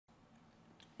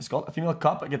It's called a female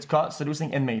cop gets caught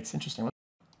seducing inmates. Interesting.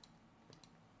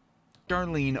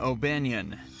 Charlene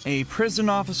O'Banion, a prison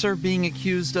officer being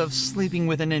accused of sleeping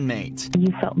with an inmate.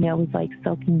 You felt me, I was like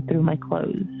soaking through my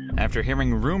clothes. After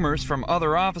hearing rumors from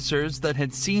other officers that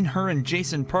had seen her and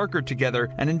Jason Parker together,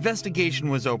 an investigation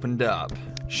was opened up.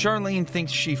 Charlene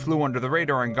thinks she flew under the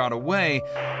radar and got away,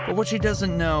 but what she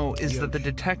doesn't know is that the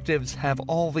detectives have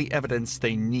all the evidence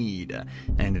they need,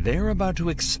 and they're about to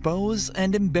expose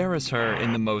and embarrass her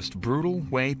in the most brutal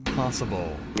way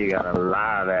possible. You got a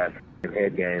lot of that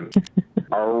head game.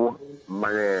 Oh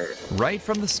my God. Right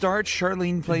from the start,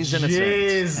 Charlene plays innocent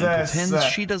and pretends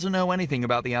she doesn't know anything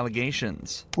about the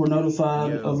allegations. We're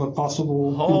notified of a possible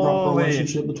improper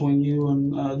relationship between you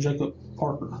and Jacob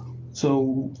Parker.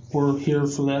 So we're here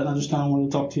for that, and I just kind of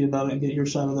wanted to talk to you about it and get your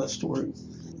side of that story.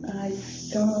 I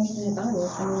don't know anything about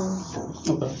it.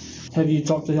 Okay. Have you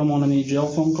talked to him on any jail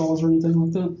phone calls or anything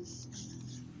like that?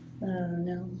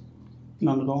 No.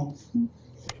 None at all?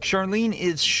 Charlene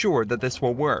is sure that this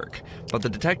will work, but the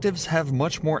detectives have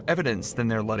much more evidence than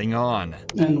they're letting on.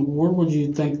 And where would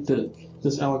you think that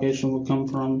this allegation would come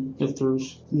from if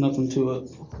there's nothing to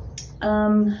it?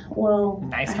 Well,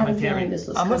 nice I had a feeling this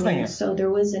was coming. So there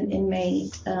was an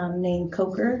inmate named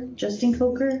Coker, Justin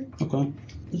Coker. Okay.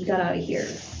 He got out of here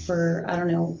for, I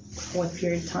don't know what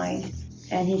period of time,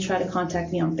 and he tried to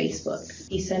contact me on Facebook.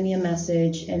 He sent me a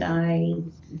message, and I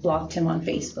blocked him on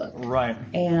Facebook. Right.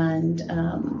 And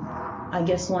I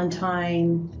guess one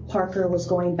time Parker was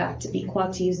going back to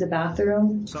Pequot to use the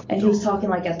bathroom, and he was talking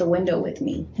like at the window with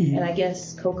me. Mm-hmm. And I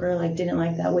guess Coker like didn't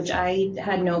like that, which I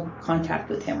had no contact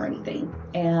with him or anything.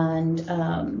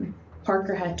 And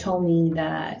Parker had told me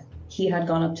that he had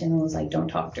gone up to him and was like, "Don't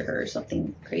talk to her," or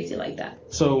something crazy like that.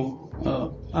 So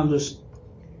I'm just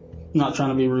not trying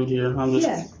to be rude here. I'm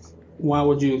just. Why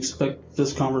would you expect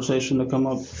this conversation to come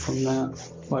up from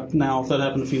that? Like now, if that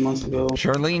happened a few months ago.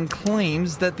 Charlene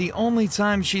claims that the only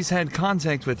time she's had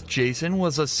contact with Jason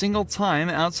was a single time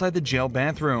outside the jail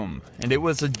bathroom, and it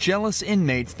was a jealous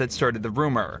inmate that started the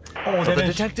rumor. But the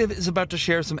detective is about to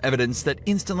share some evidence that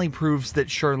instantly proves that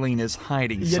Charlene is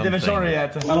hiding something.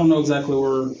 I don't know exactly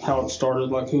how it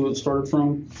started, like who it started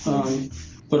from,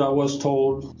 but I was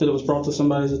told that it was brought to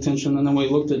somebody's attention, and then we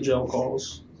looked at jail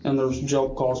calls. And there's jail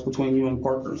calls between you and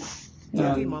Parker.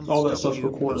 And all that stuff's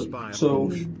recorded.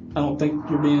 So I don't think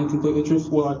you're being completely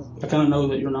truthful. Well, I kind of know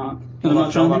that you're not. And I'm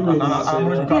not trying to be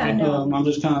rude. I'm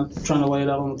just kind of trying to lay it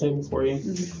out on the table for you.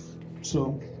 Mm-hmm.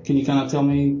 So can you kind of tell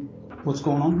me what's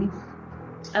going on?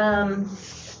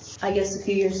 I guess a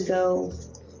few years ago,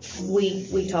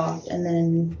 we talked, and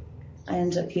then I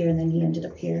ended up here, and then he ended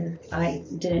up here. I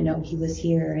didn't know he was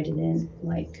here. I didn't,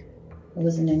 it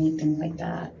wasn't anything like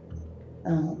that.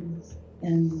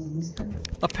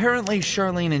 Apparently,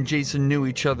 Charlene and Jason knew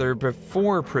each other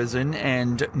before prison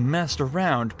and messed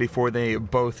around before they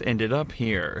both ended up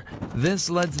here. This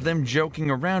led to them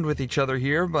joking around with each other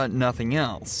here, but nothing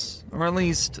else. Or at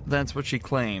least, that's what she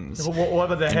claims.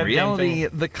 What about the In reality,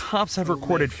 the cops have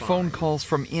recorded phone calls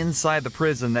from inside the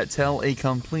prison that tell a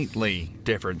completely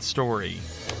different story.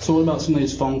 So what about some of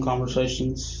these phone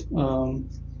conversations?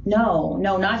 No,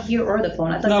 not here or the phone.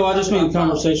 I just mean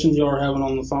conversations y'all are having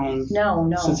on the phone. No.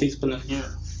 Since he's been in here.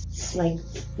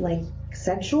 Like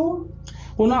sexual?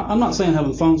 Well, I'm not saying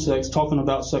having phone sex, talking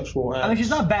about sexual acts. I mean, she's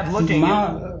not bad looking.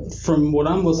 From what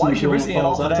I'm listening to on the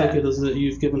calls, I take it as that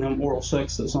you've given him oral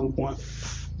sex at some point,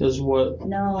 is what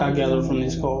I gather from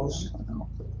these calls.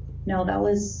 No, that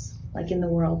was in the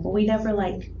world. But we never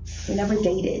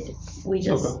dated. We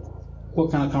just... Okay.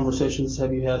 What kind of conversations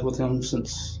have you had with him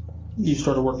since you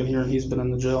started working here and he's been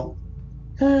in the jail?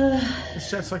 Is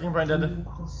Chef sucking Brandon?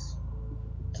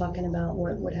 Talking about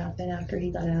what happened after he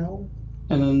got out.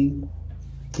 And then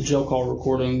the jail call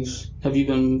recordings, have you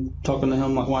been talking to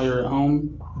him while you're at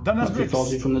home? Like he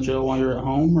calls you from the jail while you're at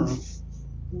home, or?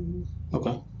 Mm-hmm.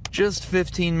 Okay. Just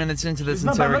 15 minutes into this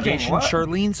interrogation,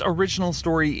 Charlene's original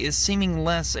story is seeming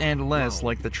less and less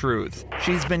like the truth.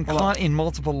 She's been caught in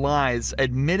multiple lies,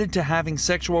 admitted to having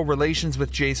sexual relations with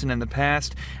Jason in the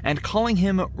past, and calling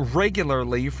him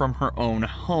regularly from her own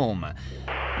home.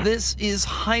 This is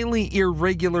highly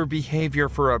irregular behavior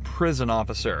for a prison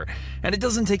officer, and it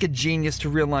doesn't take a genius to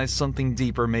realize something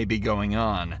deeper may be going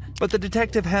on. But the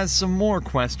detective has some more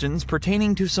questions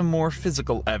pertaining to some more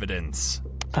physical evidence.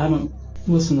 I haven't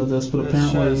listened to this, but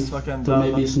apparently there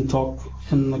may be some talk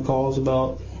in the calls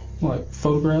about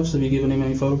photographs. Have you given him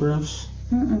any photographs?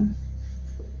 Mm-mm.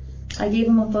 I gave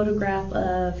him a photograph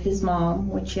of his mom,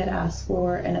 which he had asked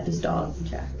for, and of his dog,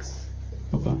 Jax.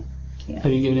 Okay. Yeah.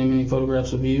 Have you given him any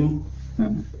photographs of you?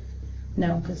 Mm-mm.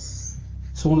 No, because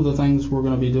So one of the things we're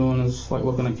going to be doing is like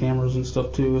looking at cameras and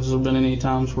stuff too. Has there been any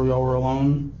times where y'all were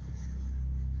alone?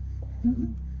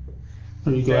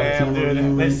 Or you got a camera dude,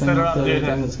 view or they anything set her like up, that? dude.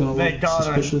 Anything that's going to They look got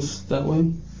her. suspicious that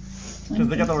way? Because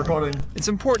they got the recording. It's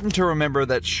important to remember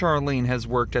that Charlene has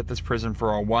worked at this prison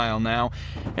for a while now,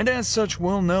 and as such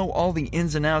will know all the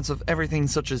ins and outs of everything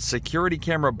such as security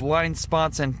camera blind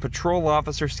spots and patrol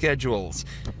officer schedules.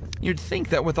 You'd think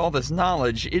that with all this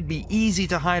knowledge, it'd be easy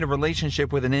to hide a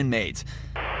relationship with an inmate.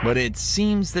 But it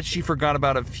seems that she forgot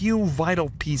about a few vital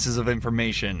pieces of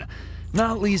information.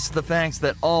 Not least the fact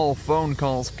that all phone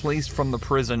calls placed from the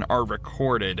prison are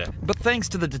recorded. But thanks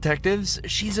to the detectives,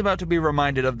 she's about to be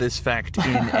reminded of this fact in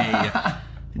a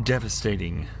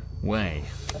devastating way.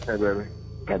 Hey, baby.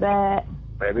 Got that.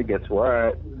 Baby, guess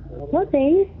what? What,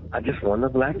 babe? I just won the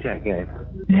blackjack game.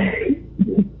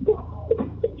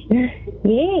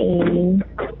 Yay.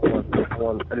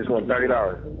 I just won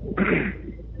 $30.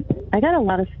 I got a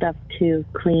lot of stuff to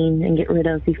clean and get rid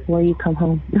of before you come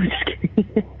home. No, just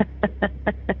kidding.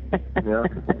 Yeah.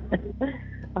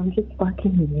 I'm just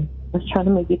fucking with you. I was trying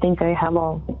to make you think I have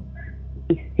all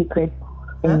these secrets.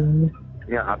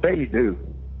 Yeah, I bet you do.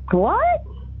 What?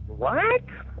 What?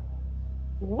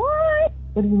 What?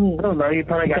 What do you mean? I don't know. You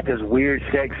probably got this weird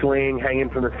sex swing hanging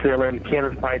from the ceiling.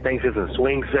 Kenneth probably thinks it's a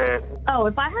swing set. Oh,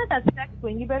 if I had that sex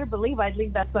swing, you better believe I'd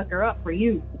leave that sucker up for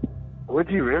you. Would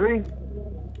you really?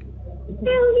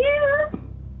 Hell yeah.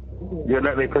 You'd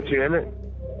let me put you in it?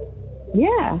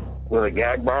 Yeah. With a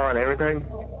gag ball and everything?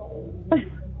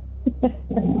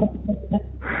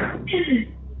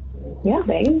 Yeah,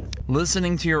 babe.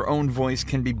 Listening to your own voice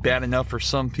can be bad enough for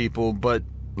some people, but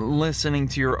listening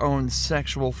to your own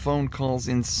sexual phone calls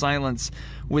in silence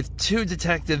with two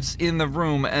detectives in the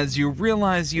room as you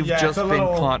realize you've just been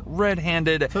caught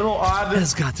red-handed It's a little odd.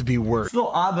 has got to be worse. It's a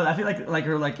little odd, but I feel like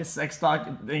her sex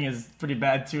talk thing is pretty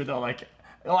bad too, though. Like,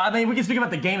 well, I mean, we can speak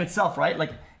about the game itself, right?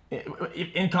 Like,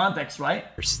 in context, right?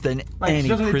 Than Like, any she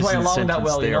doesn't really play prison along sentence that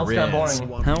well, you know? It's there kinda is.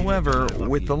 boring. However,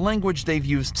 with the language they've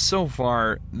used so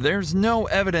far, there's no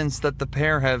evidence that the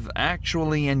pair have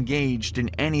actually engaged in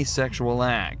any sexual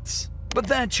acts. But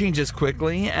that changes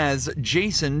quickly as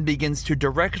Jason begins to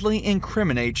directly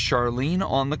incriminate Charlene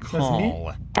on the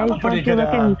call. I just want you to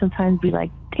look at me sometimes and be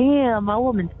like, damn, my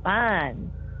woman's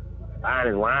fine. Fine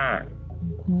as wine.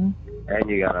 Mm-hmm. And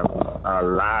you got a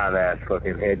live ass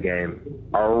fucking head game.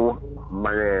 Oh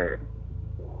my god.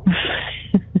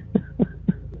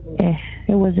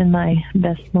 It wasn't my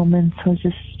best moments. I was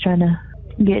just trying to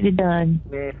get it done.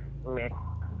 Are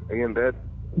you in bed?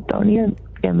 Don't even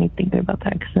get me thinking about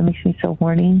that because it makes me so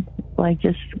horny. Like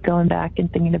just going back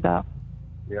and thinking about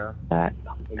that.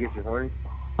 It gets you horny?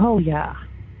 Oh yeah.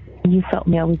 You felt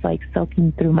me. I was like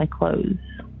soaking through my clothes.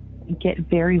 I get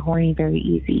very horny very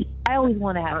easy. I always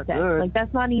want to have sex. Good. Like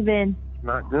that's not even.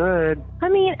 Not good. I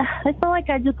mean, it's not like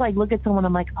I just like look at someone.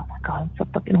 I'm like, oh my god, I'm so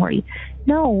fucking horny.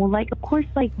 No, like of course,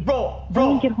 like bro, I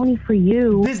didn't get horny for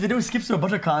you. This video skips through a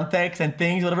bunch of context and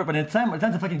things, whatever. But it's time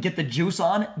to fucking get the juice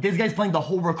on. This guy's playing the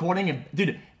whole recording, and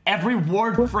dude, every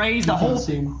word, phrase, the whole.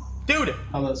 Dude,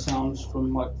 how that sounds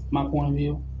from like my point of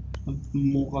view,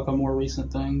 like a more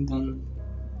recent thing than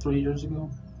 3 years ago.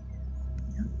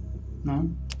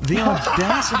 No. The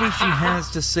audacity she has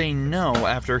to say no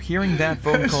after hearing that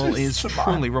phone call is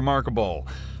truly remarkable.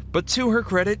 But to her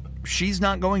credit, she's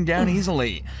not going down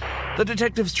easily. The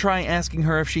detectives try asking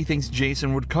her if she thinks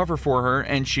Jason would cover for her,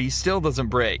 and she still doesn't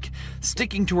break,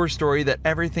 sticking to her story that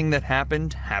everything that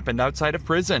happened outside of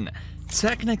prison.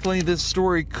 Technically, this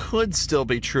story could still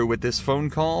be true with this phone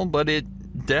call, but it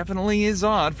definitely is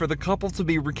odd for the couple to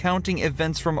be recounting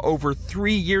events from over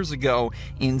 3 years ago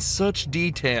in such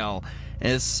detail,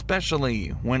 especially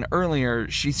when earlier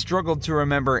she struggled to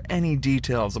remember any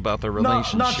details about their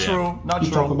relationship. Not true. Not You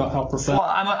true. talk about how profound. Well,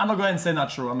 I'm gonna go ahead and say not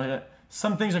true.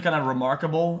 Some things are kind of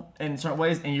remarkable in certain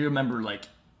ways, and you remember like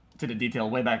to the detail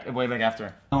way back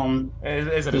after. It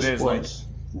is what it is.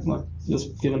 Like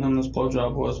just giving him this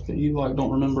blowjob was, but you like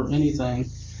don't remember anything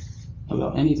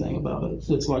about it.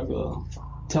 It's like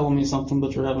telling me something,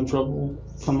 but you're having trouble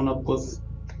coming up with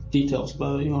details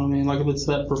about it. You know what I mean? Like if it's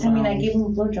that profound. I mean, I gave him a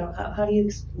blowjob. How do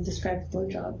you describe the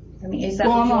blowjob? I mean, is that?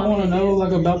 Well, what I you don't want to know do?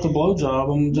 like about the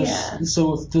blowjob. I'm just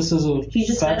so if this is a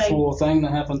factual thing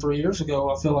that happened 3 years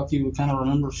ago, I feel like you would kind of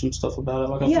remember some stuff about it.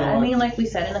 Like I feel I like, mean, like we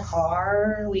said in the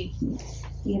car, we,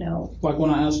 you know. Like when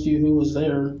I asked you who was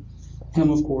there, him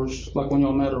of course, like when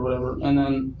y'all met or whatever, and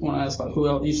then when I asked like who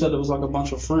else, you said it was like a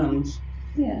bunch of friends.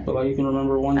 Yeah. But like you can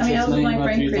remember one chick's name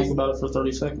after you think about it for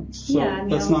 30 seconds. So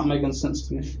that's not making sense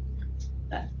to me.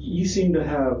 You seem to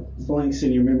have blanks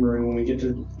in your memory when we get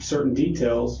to certain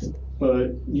details.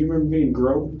 but you remember being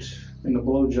groped in the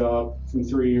blowjob from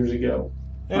 3 years ago.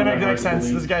 It makes sense.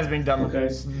 This guy's being dumb. Okay.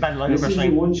 Bad luck, this is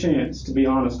your one chance to be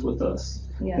honest with us.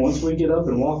 Yes. Once we get up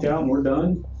and walk out and we're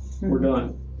done, we're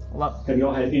done. Have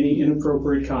y'all had any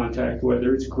inappropriate contact,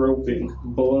 whether it's groping,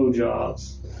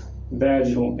 blowjobs,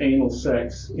 vaginal, anal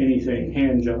sex, anything,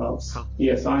 hand jobs?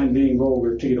 Yes, I am being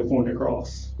vulgar to get a point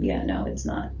across. Yeah, no, it's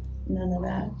not. None of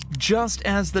that. Just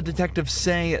as the detectives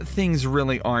say, things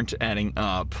really aren't adding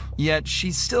up. Yet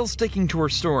she's still sticking to her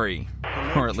story.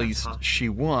 Or at least she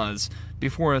was,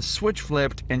 before a switch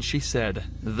flipped and she said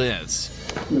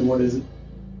this. And what is it?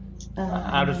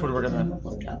 I'll just put a word in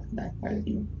there. Back part of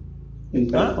you. In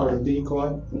the back part of D,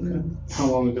 quad? Okay. How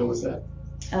long ago was that?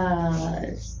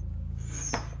 I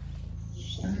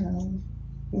don't know,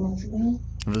 2 months ago.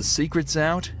 The secret's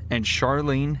out, and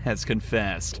Charlene has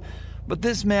confessed. But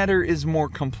this matter is more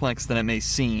complex than it may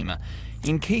seem.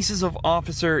 In cases of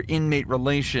officer-inmate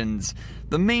relations,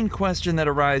 the main question that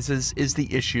arises is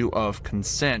the issue of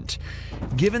consent.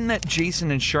 Given that Jason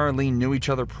and Charlene knew each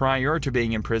other prior to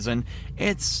being in prison,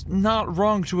 it's not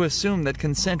wrong to assume that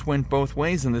consent went both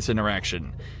ways in this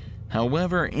interaction.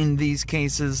 However, in these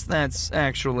cases, that's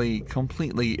actually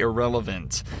completely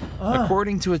irrelevant.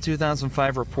 According to a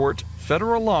 2005 report,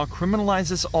 federal law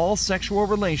criminalizes all sexual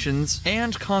relations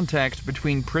and contact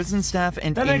between prison staff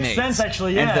and inmates. That makes sense,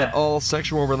 actually, yeah. And that all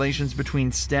sexual relations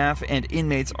between staff and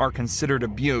inmates are considered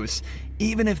abuse,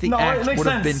 even if the act would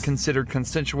have been considered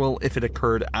consensual if it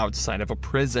occurred outside of a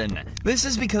prison. This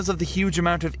is because of the huge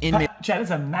amount of inmates. Chat,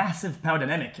 it's a massive power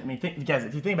dynamic. I mean, guys,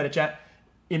 if you think about it, chat,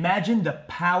 imagine the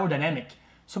power dynamic.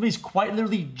 Somebody's quite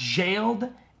literally jailed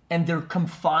and they're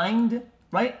confined,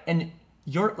 right? And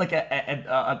you're like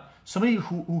somebody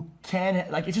who can,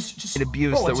 like, it's just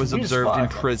abuse that was observed in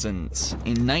prisons.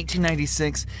 In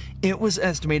 1996, it was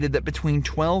estimated that between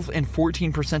 12 and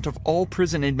 14% of all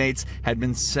prison inmates had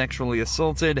been sexually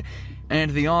assaulted,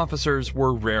 and the officers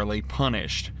were rarely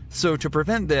punished. So to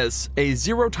prevent this, a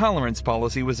zero-tolerance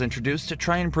policy was introduced to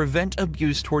try and prevent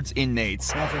abuse towards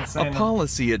inmates. That's insane. A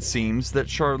policy, it seems, that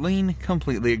Charlene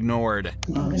completely ignored.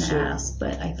 I'm gonna ask,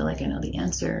 but I feel like I know the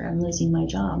answer. I'm losing my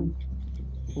job.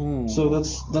 Ooh. So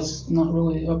that's not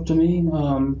really up to me.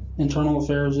 Internal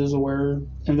Affairs is aware.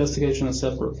 Investigation is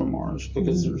separate from ours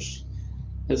because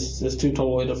it's two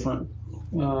totally different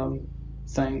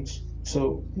things.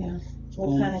 So yeah.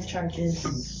 What kind of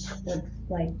charges would,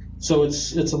 like? So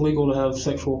it's illegal to have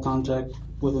sexual contact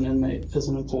with an inmate as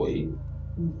an employee.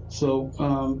 So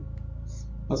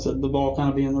I said the ball kind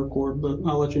of be in their court, but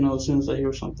I'll let you know as soon as I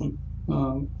hear something.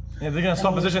 Yeah, they're gonna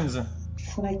stop positions.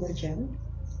 Should I go jail?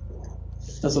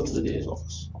 That's up to the DA's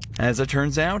office. As it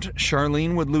turns out,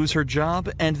 Charlene would lose her job,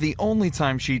 and the only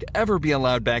time she'd ever be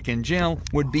allowed back in jail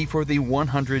would be for the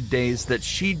 100 days that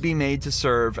she'd be made to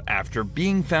serve after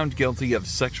being found guilty of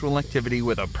sexual activity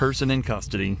with a person in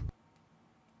custody.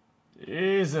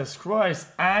 Jesus Christ,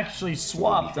 actually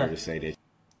swapped. To say this.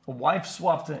 A wife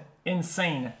swapped.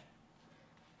 Insane.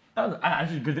 That was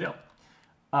actually a good deal.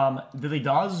 Dilly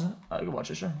Dawes, I can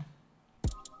watch it, sure.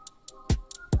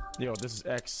 Yo, this is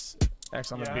X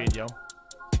on the beat, yo.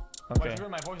 Okay.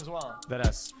 My voice as well. That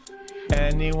S.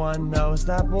 Anyone knows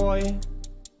that boy?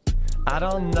 I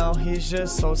don't know, he's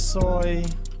just so soy.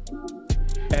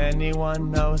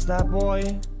 Anyone knows that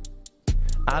boy?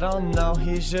 I don't know,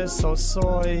 he's just so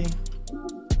soy.